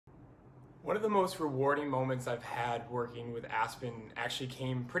One of the most rewarding moments I've had working with Aspen actually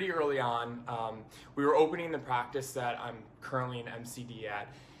came pretty early on. We were opening the practice that I'm currently an MCD at,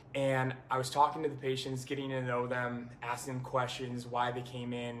 and I was talking to the patients, getting to know them, asking them questions, why they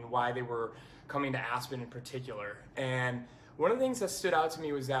came in, why they were coming to Aspen in particular. And one of the things that stood out to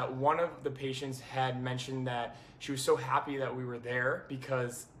me was that one of the patients had mentioned that she was so happy that we were there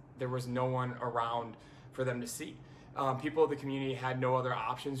because there was no one around for them to see. People of the community had no other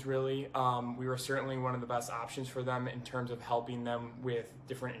options really. We were certainly one of the best options for them in terms of helping them with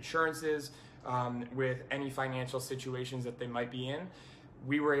different insurances, with any financial situations that they might be in.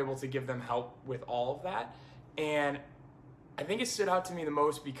 We were able to give them help with all of that. And I think it stood out to me the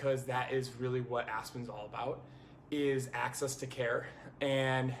most because that is really what Aspen's all about, is access to care.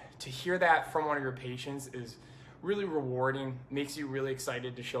 And to hear that from one of your patients is really rewarding, makes you really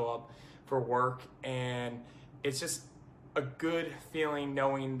excited to show up for work, and it's just a good feeling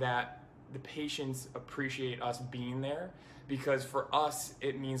knowing that the patients appreciate us being there, because for us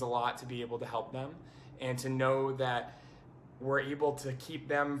it means a lot to be able to help them and to know that we're able to keep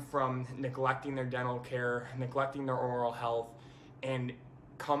them from neglecting their dental care, neglecting their oral health, and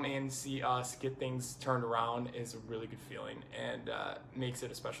come in, see us, get things turned around is a really good feeling, and makes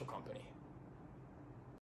it a special company.